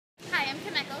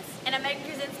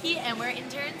Nikki, and we're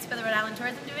interns for the Rhode Island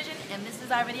Tourism Division, and this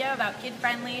is our video about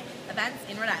kid-friendly events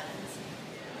in Rhode Island.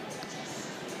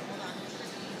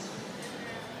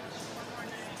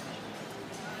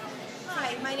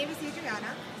 Hi, my name is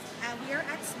Adriana, and we are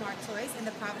at Smart Toys in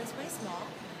the Providence Place Mall,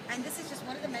 and this is just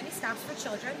one of the many stops for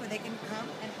children where they can come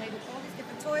and play with all these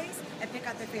different toys and pick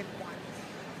out their favorite one.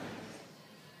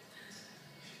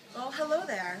 Well, hello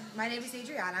there. My name is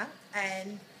Adriana,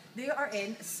 and we are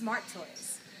in Smart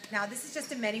Toys. Now, this is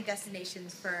just a many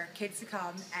destinations for kids to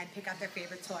come and pick out their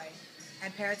favorite toy.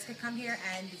 And parents can come here,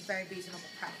 and it's a very reasonable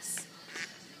price.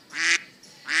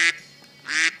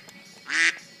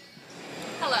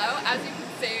 Hello, as you can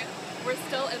see, we're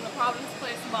still in the Providence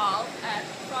Place Mall at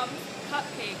Crumb's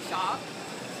Cupcake Shop.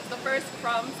 It's the first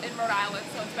Crumbs in Rhode Island,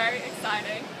 so it's very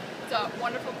exciting. It's a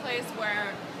wonderful place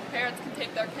where parents can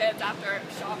take their kids after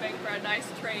shopping for a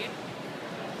nice treat.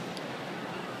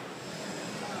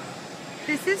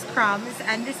 This is Crumbs,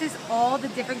 and this is all the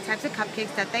different types of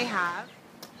cupcakes that they have.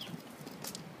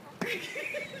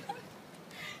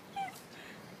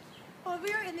 Well,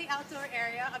 we are in the outdoor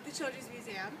area of the Children's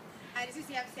Museum, and as you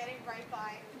see, I'm standing right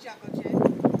by the Jungle Gym.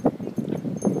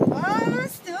 Oh,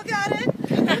 still got it.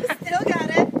 Still got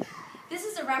it. This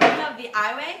is a replica of the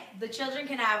iWay. The children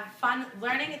can have fun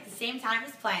learning at the same time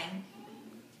as playing.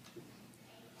 You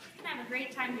can have a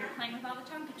great time here playing with all the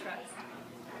Tonka trucks.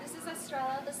 This is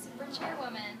Estrella, the super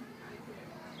chairwoman.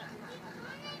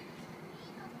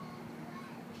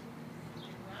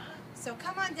 So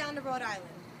come on down to Rhode Island.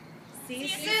 See you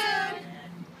soon.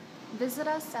 Visit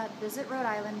us at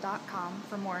visitrhodeisland.com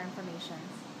for more information.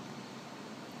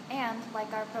 And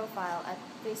like our profile at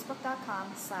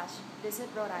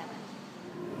facebook.com/visitrhodeisland.